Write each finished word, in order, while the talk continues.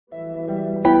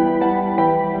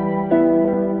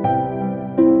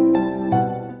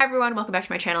everyone, welcome back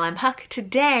to my channel. I'm Huck.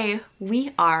 Today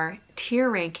we are tier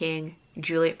ranking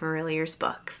Juliet Marillier's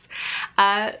books.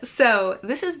 So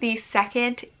this is the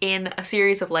second in a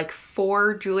series of like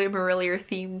 4 Juliet Marillier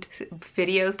themed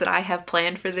videos that I have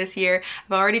planned for this year.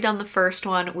 I've already done the first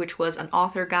one, which was an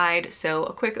author guide, so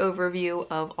a quick overview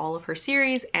of all of her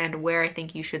series and where I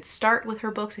think you should start with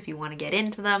her books if you want to get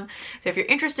into them. So if you're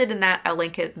interested in that, I'll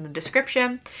link it in the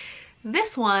description.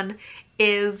 This one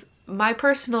is my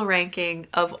personal ranking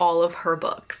of all of her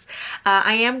books.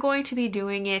 I am going to be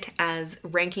doing it as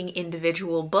ranking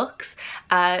individual books,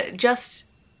 just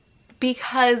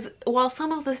because while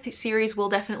some of the series will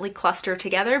definitely cluster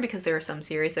together because there are some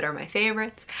series that are my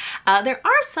favorites, there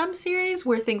are some series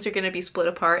where things are going to be split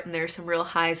apart and there's some real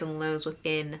highs and lows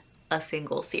within a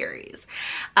single series.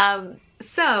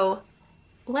 So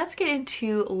let's get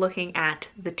into looking at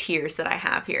the tiers that I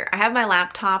have here. I have my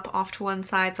laptop off to one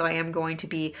side, so I am going to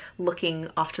be looking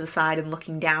off to the side and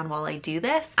looking down while I do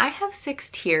this. I have 6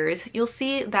 tiers. You'll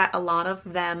see that a lot of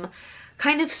them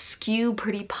kind of skew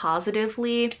pretty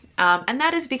positively, and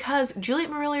that is because Juliet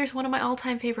Marillier is one of my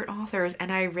all-time favorite authors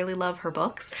and I really love her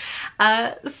books.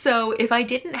 So if I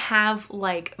didn't have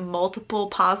like multiple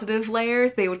positive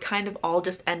layers, they would kind of all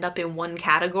just end up in one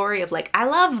category of like, I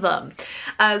love them.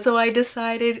 So I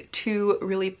decided to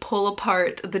really pull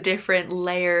apart the different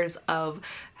layers of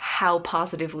how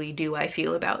positively do I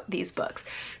feel about these books.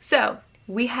 So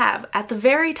we have at the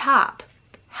very top,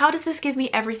 how does this give me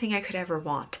everything I could ever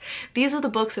want? These are the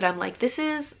books that I'm like, this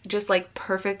is just like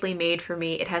perfectly made for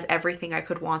me. It has everything I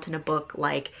could want in a book.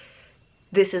 Like,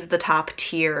 this is the top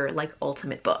tier, like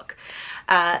ultimate book.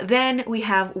 Then we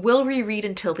have will reread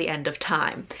until the end of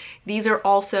time. These are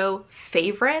also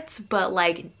favorites, but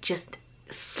like just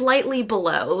slightly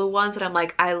below the ones that I'm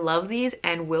like, I love these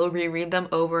and will reread them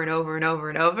over and over and over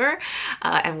and over,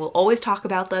 and we'll always talk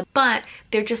about them, but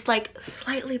they're just like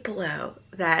slightly below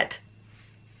that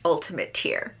ultimate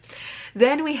tier.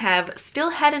 Then we have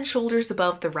still head and shoulders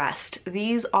above the rest.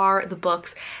 These are the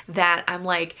books that I'm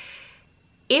like,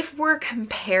 if we're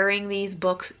comparing these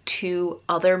books to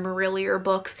other Marillier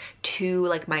books, to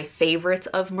like my favorites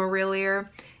of Marillier,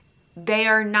 they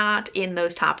are not in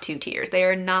those top 2 tiers. They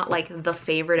are not like the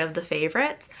favorite of the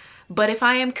favorites. But if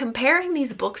I am comparing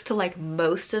these books to like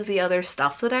most of the other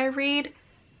stuff that I read,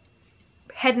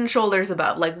 head and shoulders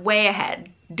above, like way ahead,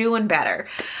 doing better.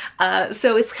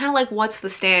 So it's kind of like, what's the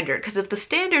standard? Because if the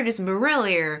standard is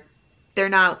Marillier, they're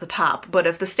not at the top. But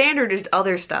if the standard is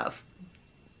other stuff,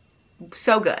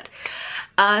 so good.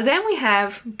 Then we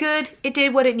have good, it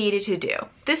did what it needed to do.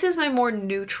 This is my more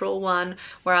neutral one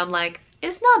where I'm like,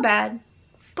 it's not bad,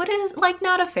 but it's like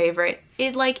not a favorite.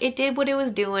 It did what it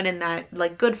was doing and that,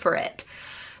 like, good for it.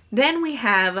 Then we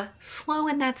have slow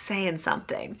and that's saying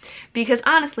something, because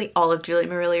honestly all of Juliet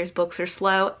Marillier's books are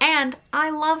slow and I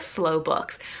love slow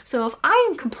books. So if I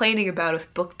am complaining about a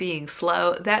book being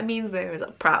slow, that means there is a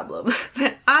problem.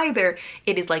 That either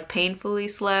it is like painfully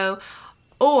slow,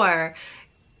 or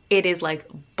it is like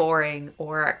boring,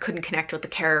 or I couldn't connect with the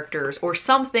characters, or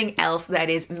something else that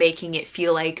is making it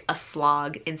feel like a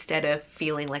slog instead of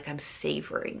feeling like I'm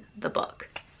savoring the book.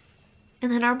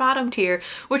 And then our bottom tier,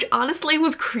 which honestly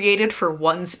was created for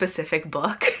one specific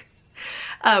book,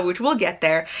 which we'll get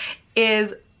there,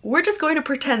 is we're just going to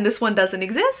pretend this one doesn't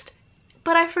exist,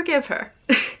 but I forgive her.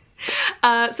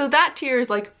 So that tier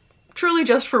is like truly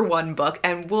just for one book,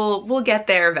 and we'll get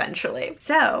there eventually.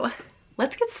 So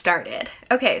let's get started.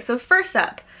 Okay, so first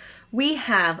up, we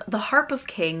have The Harp of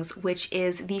Kings, which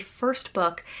is the first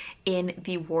book in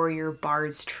the Warrior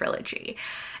Bards trilogy.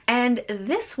 And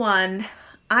this one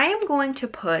I am going to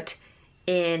put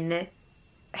in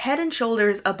head and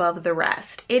shoulders above the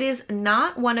rest. It is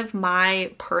not one of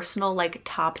my personal like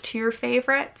top tier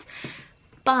favorites,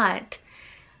 but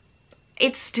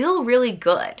it's still really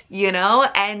good, you know?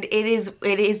 And it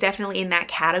is definitely in that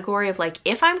category of like,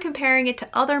 if I'm comparing it to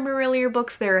other Marillier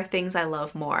books, there are things I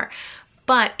love more,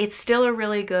 but it's still a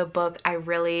really good book. I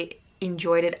really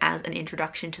enjoyed it as an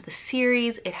introduction to the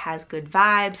series. It has good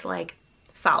vibes, like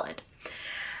solid.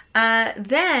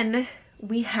 Then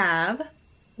we have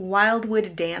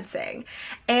Wildwood Dancing.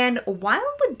 And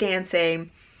Wildwood Dancing,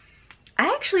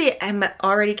 I actually am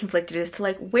already conflicted as to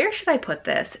like, where should I put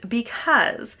this?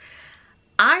 Because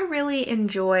I really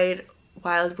enjoyed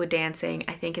Wildwood Dancing.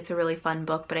 I think it's a really fun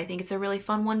book, but I think it's a really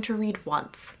fun one to read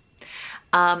once.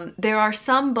 There are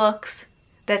some books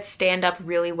that stand up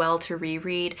really well to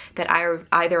reread that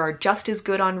either are just as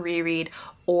good on reread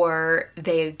or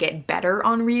they get better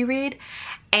on reread.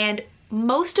 And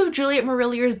most of Juliet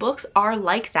Marillier's books are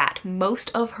like that.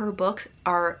 Most of her books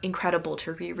are incredible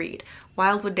to reread.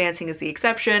 Wildwood Dancing is the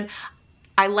exception.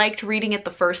 I liked reading it the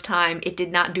first time. It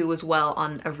did not do as well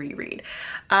on a reread.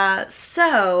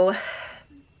 So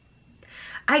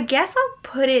I guess I'll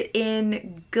put it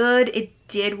in good. It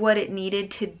did what it needed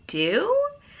to do,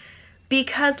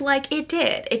 because like it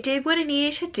did what it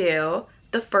needed to do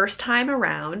the first time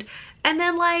around, and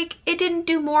then like it didn't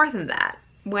do more than that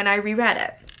when I reread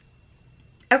it.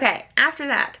 Okay, after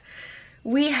that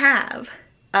we have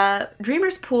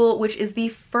Dreamer's Pool, which is the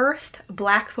first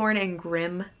Blackthorn and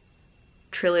Grimm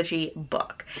trilogy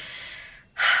book.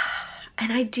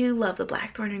 And I do love the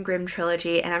Blackthorn and Grimm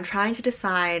trilogy, and I'm trying to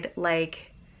decide like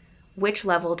which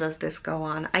level does this go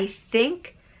on. I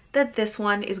think that this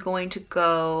one is going to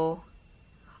go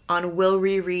on will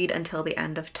reread until the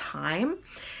end of time,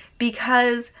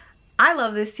 because I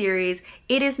love this series.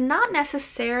 It is not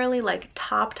necessarily like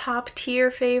top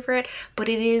tier favorite, but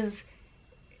it is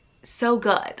so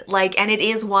good. Like, and it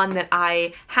is one that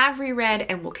I have reread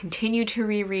and will continue to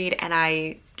reread, and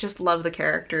I just love the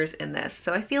characters in this.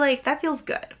 So I feel like that feels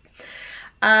good.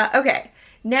 Okay,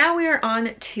 now we are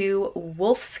on to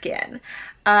Wolfskin.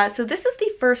 So this is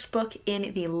the first book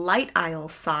in the Light Isle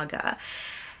saga.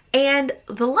 And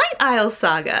the Light Isle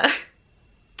saga,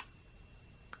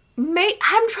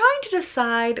 I'm trying to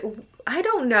decide, I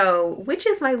don't know, which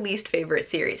is my least favorite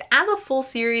series. As a full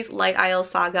series, Light Isle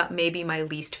saga may be my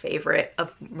least favorite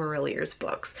of Marillier's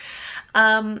books.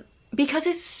 Because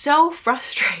it's so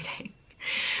frustrating.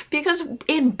 Because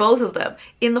in both of them,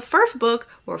 in the first book,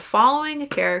 we're following a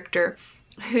character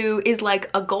who is like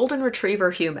a golden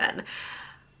retriever human,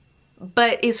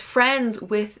 but is friends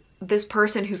with this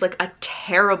person who's like a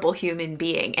terrible human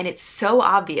being, and it's so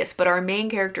obvious, but our main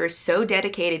character is so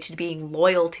dedicated to being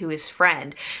loyal to his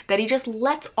friend that he just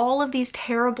lets all of these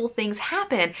terrible things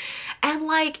happen. And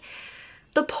like,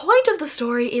 the point of the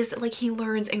story is that like he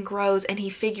learns and grows, and he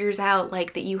figures out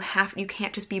like that you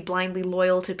can't just be blindly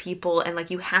loyal to people, and like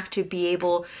you have to be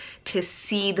able to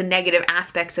see the negative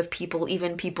aspects of people,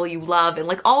 even people you love, and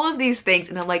like all of these things.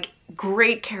 And I'm like,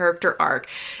 great character arc.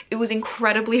 It was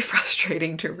incredibly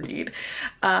frustrating to read,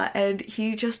 and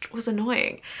he just was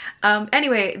annoying.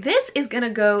 Anyway, this is gonna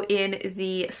go in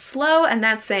the slow, and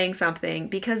that's saying something,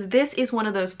 because this is one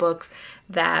of those books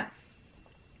that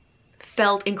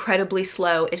felt incredibly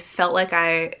slow. It felt like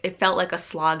a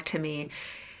slog to me,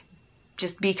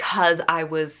 just because I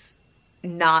was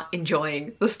not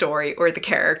enjoying the story or the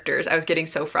characters. I was getting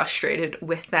so frustrated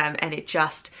with them, and it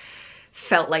just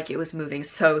felt like it was moving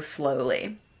so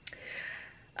slowly.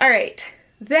 All right,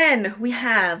 then we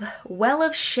have Well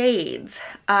of Shades,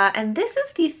 and this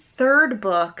is the third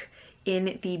book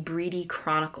in the Breedy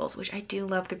Chronicles, which I do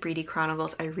love the Breedy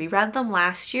Chronicles. I reread them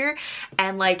last year,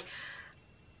 and like,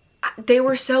 they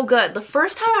were so good. The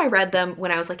first time I read them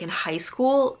when I was like in high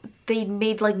school, they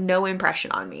made like no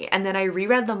impression on me. And then I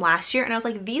reread them last year, and I was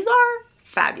like, these are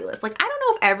fabulous. Like, I don't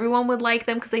know if everyone would like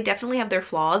them because they definitely have their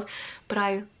flaws, but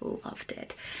I loved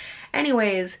it.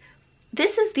 Anyways,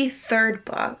 this is the third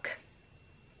book,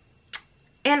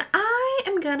 and I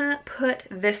am gonna put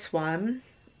this one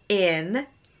in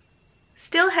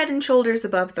still head and shoulders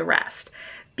above the rest,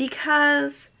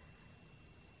 because,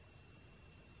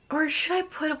 or should I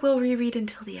put will reread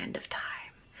until the end of time?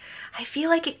 I feel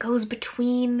like it goes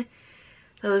between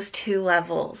those two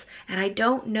levels, and I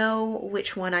don't know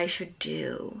which one I should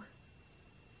do.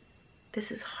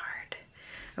 This is hard.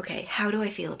 Okay, how do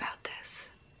I feel about this?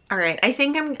 All right, I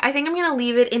think I'm gonna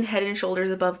leave it in head and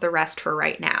shoulders above the rest for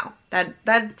right now.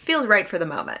 That feels right for the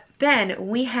moment. Then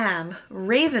we have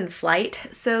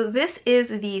Ravenflight. So this is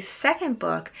the second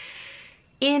book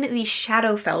in the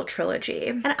Shadowfell trilogy.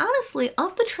 And honestly,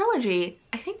 of the trilogy,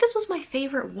 I think this was my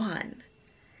favorite one.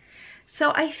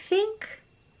 So I think,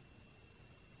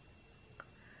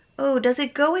 oh, does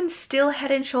it go in still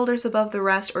head and shoulders above the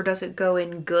rest, or does it go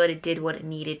in good, it did what it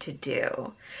needed to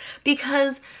do?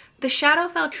 Because the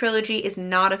Shadowfell trilogy is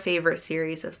not a favorite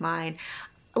series of mine.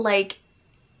 Like,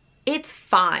 it's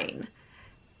fine.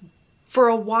 For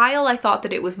a while, I thought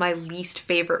that it was my least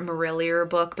favorite Marillier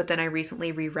book, but then I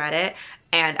recently reread it,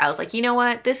 and I was like, you know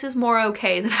what? This is more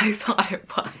okay than I thought it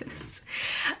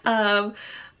was.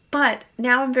 But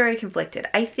now I'm very conflicted.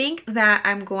 I think that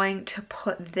I'm going to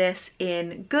put this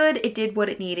in good. It did what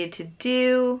it needed to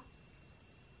do,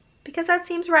 because that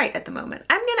seems right at the moment.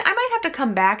 I might have to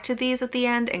come back to these at the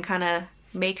end and kind of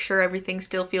make sure everything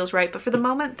still feels right, but for the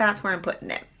moment, that's where I'm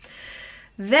putting it.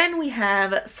 Then we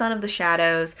have Son of the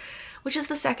Shadows, which is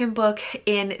the second book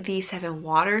in the Seven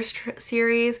Waters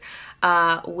series,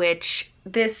 which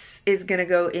this is gonna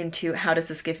go into how does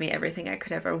this give me everything I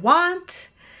could ever want,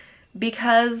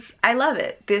 because I love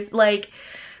it. This, like,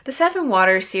 the Seven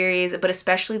Waters series, but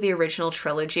especially the original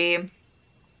trilogy,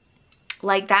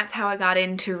 Like, that's how I got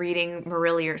into reading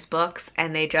Marillier's books,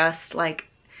 and they just, like,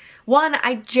 one,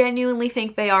 I genuinely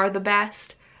think they are the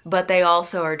best, but they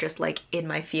also are just, like, in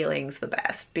my feelings the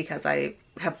best because I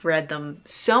have read them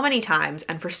so many times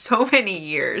and for so many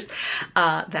years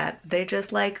that they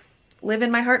just, like, live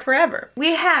in my heart forever.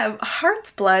 We have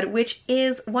Heart's Blood, which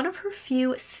is one of her few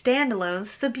standalones.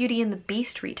 It's a Beauty and the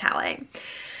Beast retelling.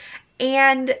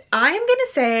 And I'm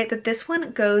gonna say that this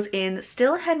one goes in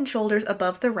still head and shoulders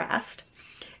above the rest,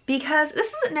 because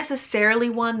this isn't necessarily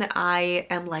one that I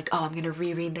am like, oh, I'm gonna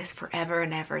reread this forever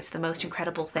and ever. It's the most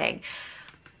incredible thing.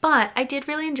 But I did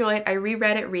really enjoy it. I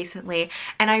reread it recently,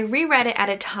 and I reread it at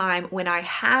a time when I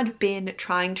had been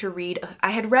trying to read, I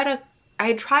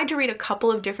had tried to read a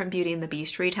couple of different Beauty and the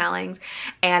Beast retellings,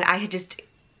 and I had just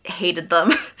hated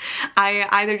them. I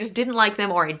either just didn't like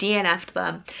them or I DNF'd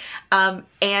them.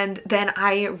 And then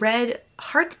I read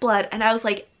Heart's Blood, and I was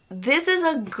like, this is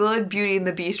a good Beauty and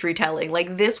the Beast retelling.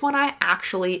 Like, this one I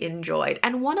actually enjoyed.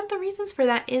 And one of the reasons for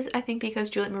that is, I think,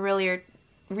 because Juliet Marillier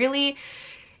really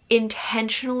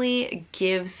intentionally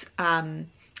gives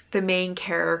the main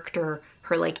character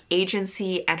her, like,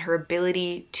 agency and her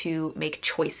ability to make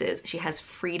choices. She has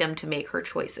freedom to make her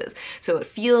choices. So it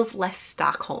feels less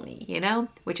Stockholmy, you know,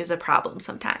 which is a problem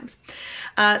sometimes.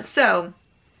 So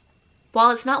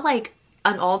while it's not like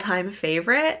an all-time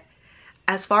favorite,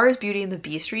 as far as Beauty and the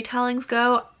Beast retellings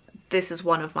go, this is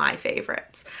one of my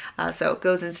favorites. So it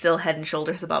goes in still head and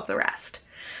shoulders above the rest.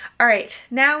 All right,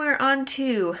 now we're on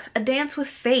to A Dance with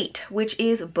Fate, which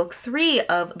is book 3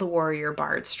 of the Warrior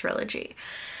Bards trilogy.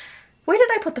 Where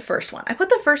did I put the first one? I put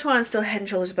the first one on still head and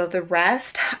shoulders above the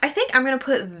rest. I think I'm gonna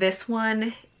put this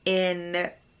one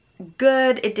in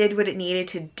good. It did what it needed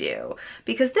to do,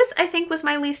 because this, I think, was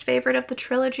my least favorite of the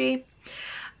trilogy.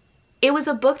 It was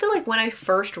a book that, like, when I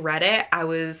first read it, I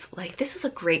was like, this was a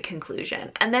great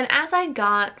conclusion. And then as I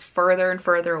got further and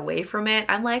further away from it,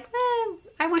 I'm like,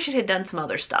 I wish it had done some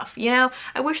other stuff, you know?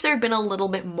 I wish there had been a little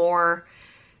bit more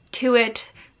to it.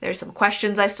 There's some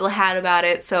questions I still had about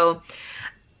it. So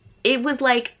it was,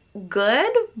 like,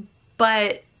 good,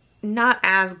 but not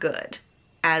as good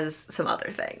as some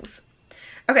other things.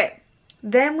 Okay,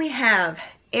 then we have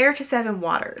Heir to Seven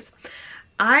Waters.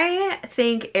 I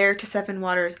think Heir to Seven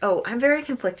Waters, oh, I'm very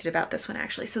conflicted about this one,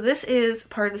 actually. So this is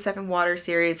part of the Seven Waters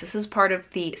series. This is part of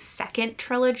the second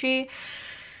trilogy.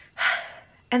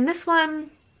 And this one,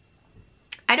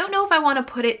 I don't know if I want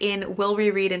to put it in will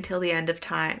reread until the end of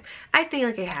time. I think,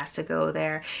 like, it has to go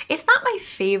there. It's not my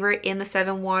favorite in the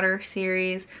Seven Water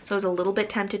series, so I was a little bit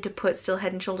tempted to put still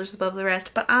head and shoulders above the rest,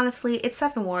 but honestly, it's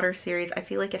Seven Water series. I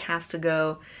feel like it has to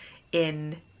go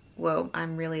in, whoa,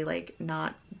 I'm really, like,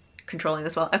 not controlling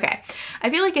this well. Okay, I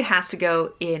feel like it has to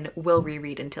go in will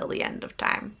reread until the end of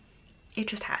time. It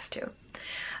just has to.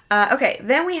 Okay,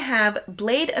 then we have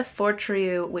Blade of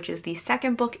Fortriu, which is the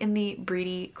second book in the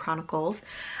Breedy Chronicles.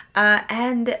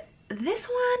 And this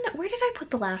one, where did I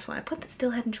put the last one? I put the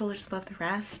still head and shoulders above the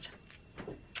rest.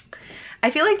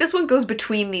 I feel like this one goes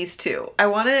between these two. I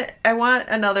want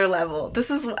another level. This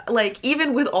is, like,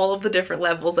 even with all of the different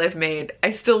levels I've made,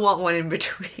 I still want one in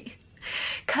between.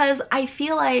 Cause I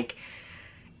feel like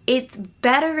it's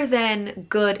better than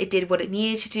good. It did what it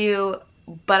needed to do,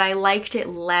 but I liked it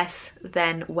less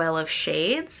than Well of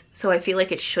Shades. So I feel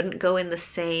like it shouldn't go in the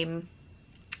same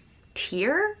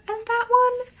tier as that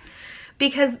one,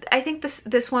 because I think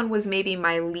this one was maybe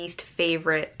my least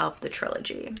favorite of the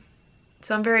trilogy.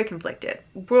 So I'm very conflicted.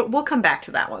 We'll come back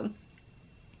to that one.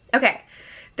 Okay,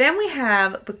 then we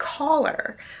have The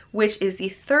Caller, which is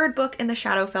the third book in the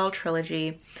Shadowfell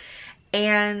trilogy.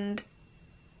 And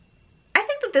I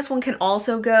think that this one can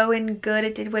also go in good.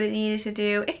 It did what it needed to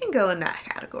do. It can go in that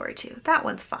category too. That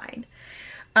one's fine.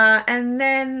 And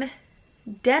then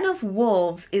Den of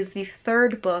Wolves is the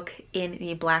third book in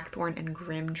the Blackthorn and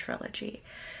Grimm trilogy.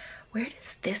 Where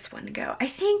does this one go? I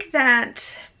feel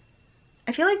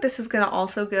like this is gonna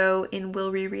also go in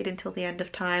will reread until the end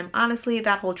of time. Honestly,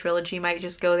 that whole trilogy might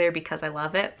just go there because I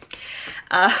love it.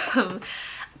 I'm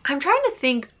trying to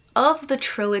think of the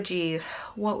trilogy,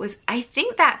 I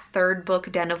think that third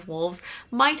book, Den of Wolves,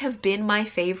 might have been my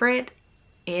favorite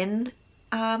in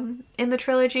the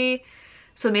trilogy.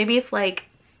 So maybe it's, like,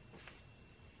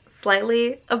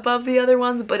 slightly above the other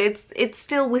ones, but it's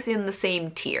still within the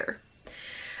same tier.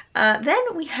 Then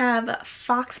we have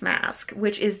Fox Mask,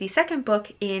 which is the second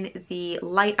book in the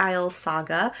Light Isle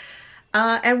saga.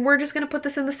 And we're just gonna put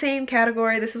this in the same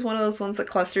category. This is one of those ones that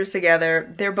clusters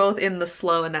together. They're both in the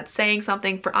slow, and that's saying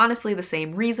something for honestly the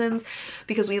same reasons,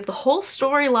 because we have the whole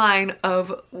storyline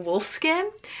of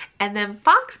Wolfskin, and then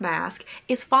Fox Mask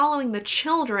is following the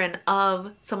children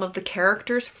of some of the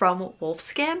characters from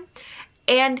Wolfskin,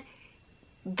 and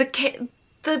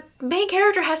the main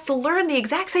character has to learn the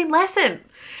exact same lesson.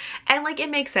 And like, it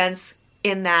makes sense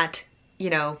in that, you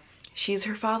know, she's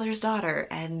her father's daughter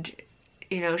and,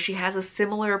 you know, she has a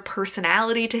similar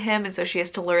personality to him, and so she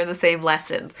has to learn the same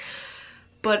lessons.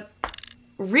 But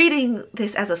reading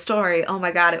this as a story, oh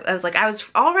my god, I was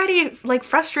already like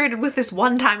frustrated with this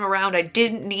one time around. I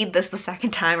didn't need this the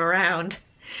second time around.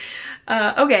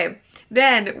 Okay,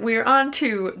 then we're on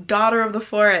to Daughter of the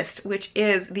Forest, which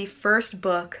is the first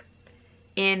book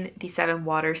in the Seven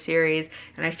Waters series.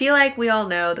 And I feel like we all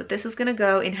know that this is gonna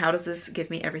go in How Does This Give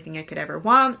Me Everything I Could Ever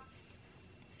Want?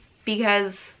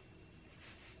 Because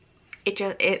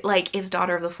it like is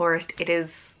Daughter of the Forest. It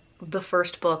is the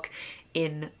first book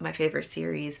in my favorite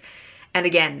series. And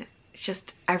again,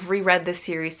 just I've reread this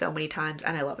series so many times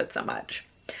and I love it so much.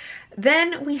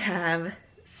 Then we have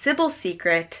Sybil's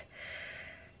Secret,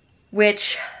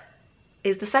 which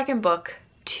is the second book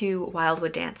to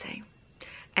Wildwood Dancing.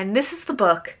 And this is the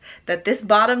book that this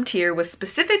bottom tier was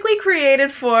specifically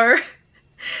created for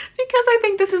because I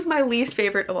think this is my least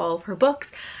favorite of all of her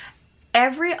books.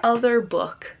 Every other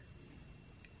book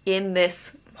in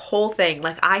this whole thing,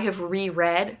 like I have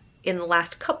reread in the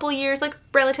last couple years, like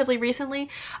relatively recently,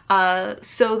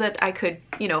 so that I could,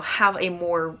 you know, have it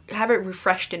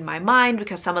refreshed in my mind,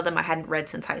 because some of them I hadn't read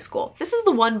since high school. This is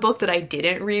the one book that I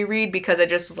didn't reread because I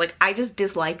just was like, I just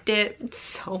disliked it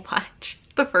so much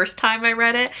the first time I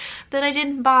read it that I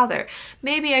didn't bother.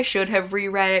 Maybe I should have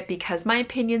reread it because my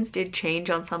opinions did change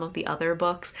on some of the other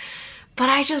books, but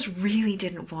I just really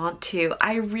didn't want to.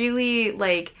 I really,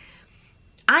 like,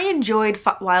 I enjoyed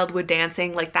Wildwood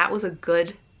Dancing. Like, that was a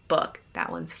good book.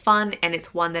 That one's fun, and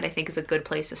it's one that I think is a good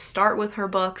place to start with her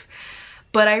books.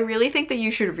 But I really think that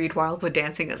you should read Wildwood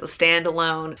Dancing as a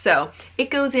standalone. So it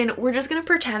goes in, we're just gonna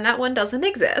pretend that one doesn't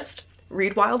exist.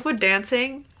 Read Wildwood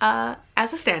Dancing as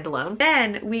a standalone.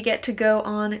 Then we get to go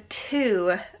on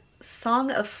to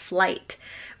Song of Flight,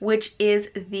 which is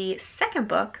the second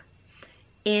book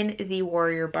in the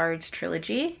Warrior Bards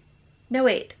trilogy. No,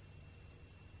 wait.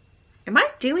 Am I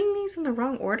doing these in the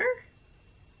wrong order?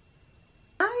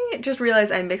 I just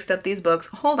realized I mixed up these books.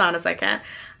 Hold on a second.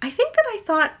 I think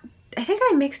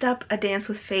I mixed up A Dance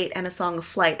with Fate and A Song of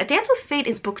Flight. A Dance with Fate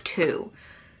is book 2.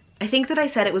 I think that I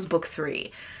said it was book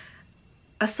 3.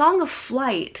 A Song of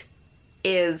Flight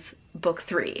is book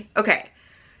 3. Okay,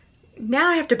 now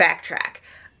I have to backtrack.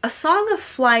 A Song of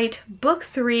Flight, book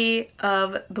 3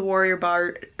 of the Warrior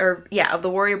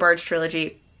Bards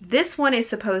trilogy. This one is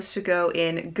supposed to go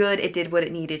in Good, It Did What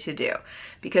It Needed to Do,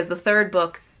 because the third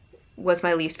book was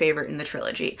my least favorite in the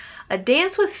trilogy. A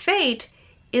Dance with Fate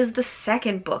is the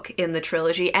second book in the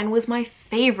trilogy and was my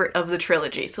favorite of the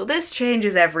trilogy. So this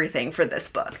changes everything for this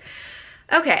book.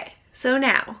 Okay, so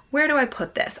now, where do I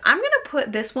put this? I'm gonna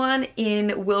put this one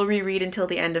in Will Reread Until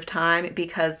the End of Time,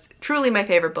 because truly my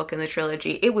favorite book in the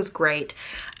trilogy. It was great.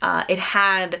 It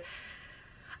had,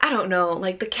 I don't know,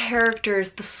 like the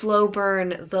characters, the slow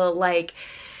burn, the like,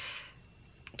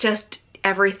 just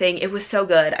everything. It was so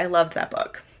good. I loved that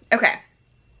book. Okay,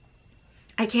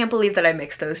 I can't believe that I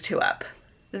mixed those two up.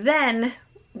 Then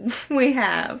we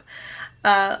have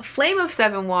Flame of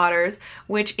Seven Waters,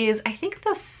 which is, I think,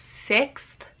 the 6th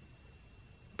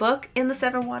book in the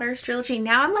Seven Waters trilogy.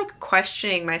 Now I'm like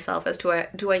questioning myself as to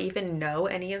do I even know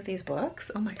any of these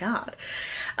books? Oh my god.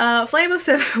 Flame of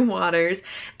Seven Waters.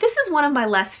 This is one of my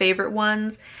less favorite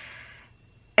ones.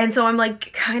 And so I'm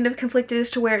like kind of conflicted as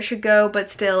to where it should go,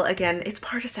 but still, again, it's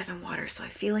part of Seven Waters, so I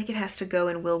feel like it has to go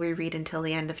in Will We Read Until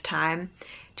the End of Time,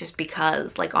 just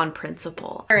because, like, on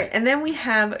principle. All right, and then we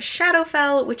have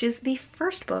Shadowfell, which is the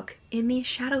first book in the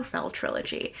Shadowfell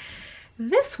trilogy.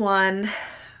 This one,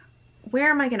 where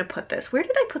am I gonna put this? Where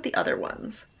did I put the other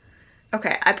ones?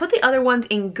 Okay, I put the other ones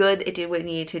in Good, It Did What It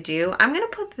Needed to Do. I'm gonna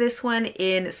put this one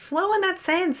in Slow and That's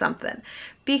Saying Something,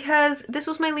 because this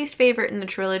was my least favorite in the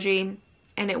trilogy,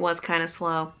 and it was kind of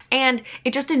slow. And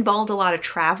it just involved a lot of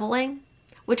traveling,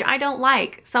 which I don't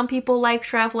like. Some people like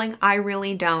traveling, I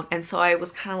really don't. And so I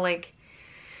was kind of like,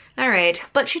 all right.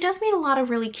 But she does meet a lot of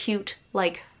really cute,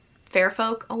 like, fair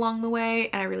folk along the way,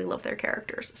 and I really love their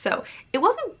characters. So it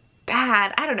wasn't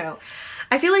bad. I don't know.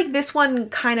 I feel like this one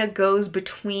kind of goes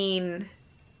between,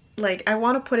 like, I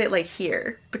want to put it like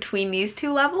here, between these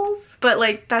two levels, but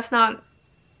like, that's not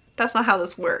how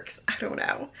this works. I don't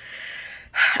know.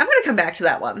 I'm gonna come back to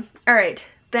that one. All right,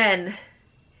 then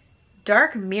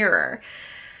Dark Mirror.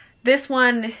 This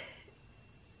one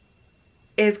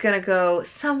is gonna go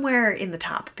somewhere in the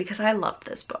top because I loved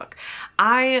this book.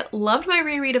 I loved my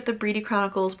reread of the Breedy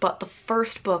Chronicles, but the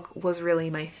first book was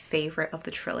really my favorite of the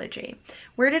trilogy.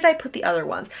 Where did I put the other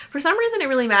ones? For some reason it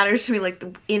really matters to me, like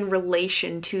in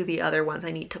relation to the other ones,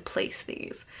 I need to place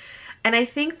these. And I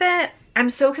think that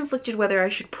I'm so conflicted whether I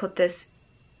should put this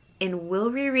in Will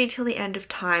Reread Till the End of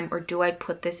Time, or do I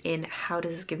put this in How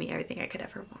Does This Give Me Everything I Could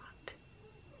Ever Want?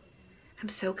 I'm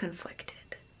so conflicted.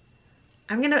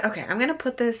 I'm gonna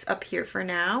put this up here for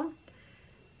now,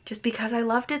 just because I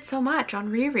loved it so much on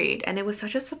reread and it was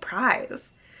such a surprise.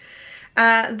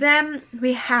 Then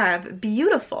we have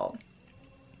Beautiful,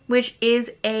 which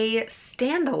is a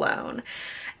standalone.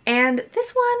 And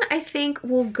this one I think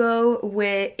will go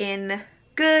in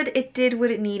good. It did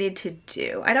what it needed to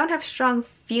do. I don't have strong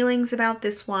feelings about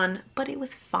this one, but it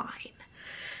was fine.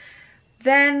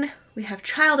 Then we have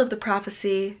Child of the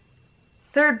Prophecy,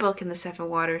 third book in the Seven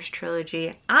Waters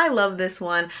trilogy. I love this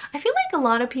one. I feel like a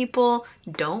lot of people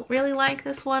don't really like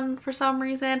this one for some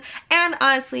reason. And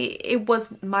honestly, it was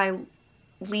my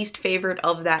least favorite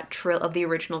of the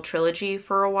original trilogy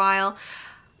for a while.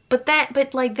 But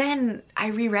then I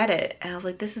reread it and I was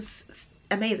like, this is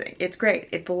amazing. It's great.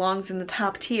 It belongs in the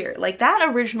top tier. Like that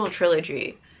original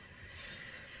trilogy,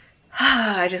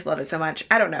 I just love it so much.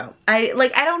 I don't know. I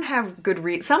don't have good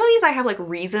some of these I have like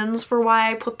reasons for why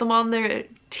I put them on their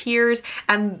tiers,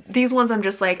 and these ones I'm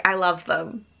just like, I love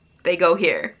them. They go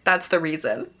here. That's the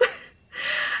reason.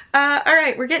 All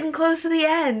right, we're getting close to the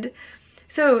end.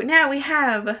 So now we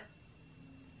have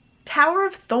Tower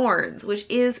of Thorns, which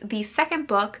is the second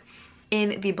book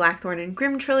in the Blackthorn and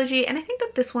Grimm trilogy, and I think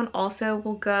that this one also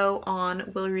will go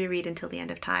on Will Reread Until the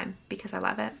End of Time because I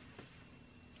love it.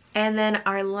 And then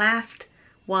our last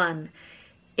one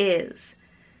is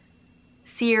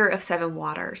Seer of Seven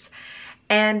Waters.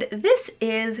 And this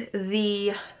is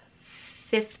the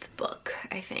fifth book,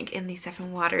 I think, in the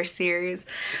Seven Waters series.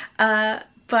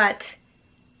 But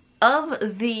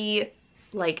of the,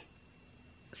 like,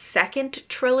 second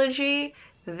trilogy,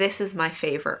 this is my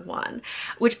favorite one.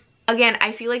 Which, again,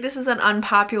 I feel like this is an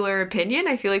unpopular opinion.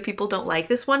 I feel like people don't like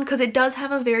this one because it does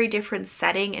have a very different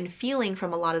setting and feeling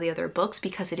from a lot of the other books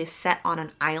because it is set on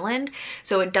an island.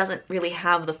 So it doesn't really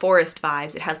have the forest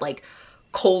vibes. It has like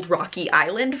cold rocky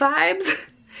island vibes.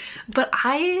 But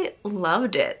I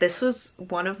loved it. This was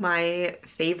one of my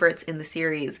favorites in the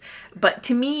series. But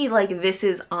to me, like, this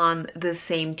is on the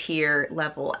same tier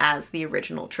level as the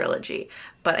original trilogy.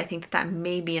 But I think that that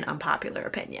may be an unpopular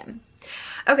opinion.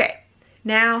 Okay.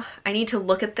 Now I need to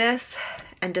look at this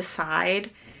and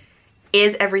decide,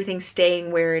 is everything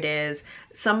staying where it is?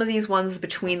 Some of these ones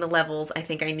between the levels, I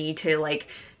think I need to like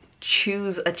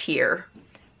choose a tier.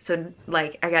 So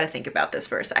like, I gotta think about this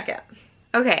for a second.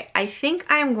 Okay, I think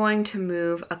I'm going to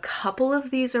move a couple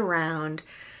of these around.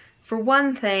 For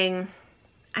one thing,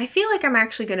 I feel like I'm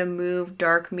actually gonna move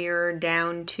Dark Mirror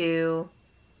down to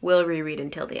Will Reread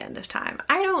Until the End of Time.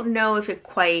 I don't know if it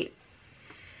quite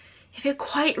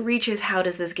reaches How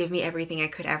Does This Give Me Everything I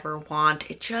Could Ever Want.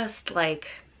 It just, like,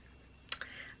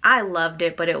 I loved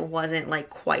it, but it wasn't like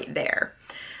quite there.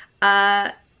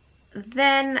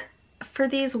 Then for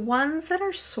these ones that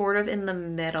are sort of in the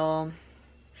middle,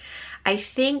 I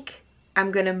think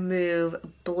I'm gonna move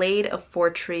Blade of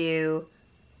Fortrew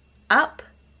up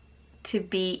to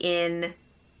be in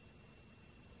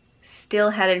still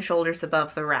head and shoulders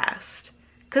above the rest.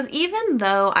 Because even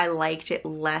though I liked it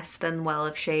less than Well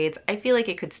of Shades, I feel like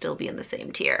it could still be in the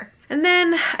same tier. And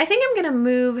then I think I'm gonna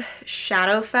move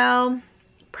Shadowfell,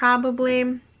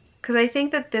 probably, because I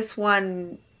think that this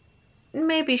one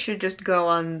maybe should just go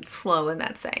on slow, and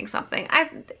that's saying something.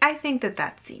 I think that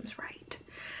that seems right.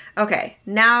 Okay,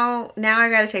 now I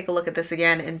gotta take a look at this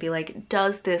again and be like,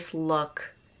 does this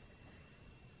look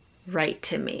right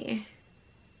to me?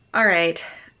 All right,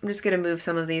 I'm just gonna move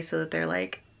some of these so that they're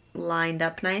like lined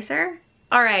up nicer.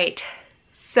 All right,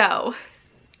 so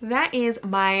that is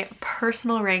my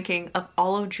personal ranking of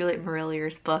all of Juliet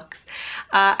Marillier's books.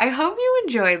 I hope you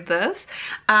enjoyed this.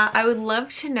 I would love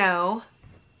to know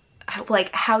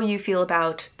how you feel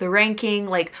about the ranking.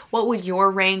 Like, what would your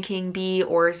ranking be,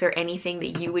 or is there anything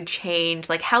that you would change?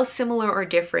 Like, how similar or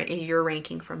different is your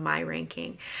ranking from my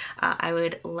ranking? I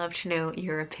would love to know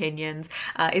your opinions.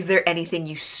 Is there anything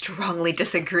you strongly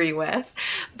disagree with?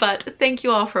 But thank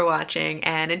you all for watching,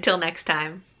 and until next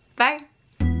time, bye!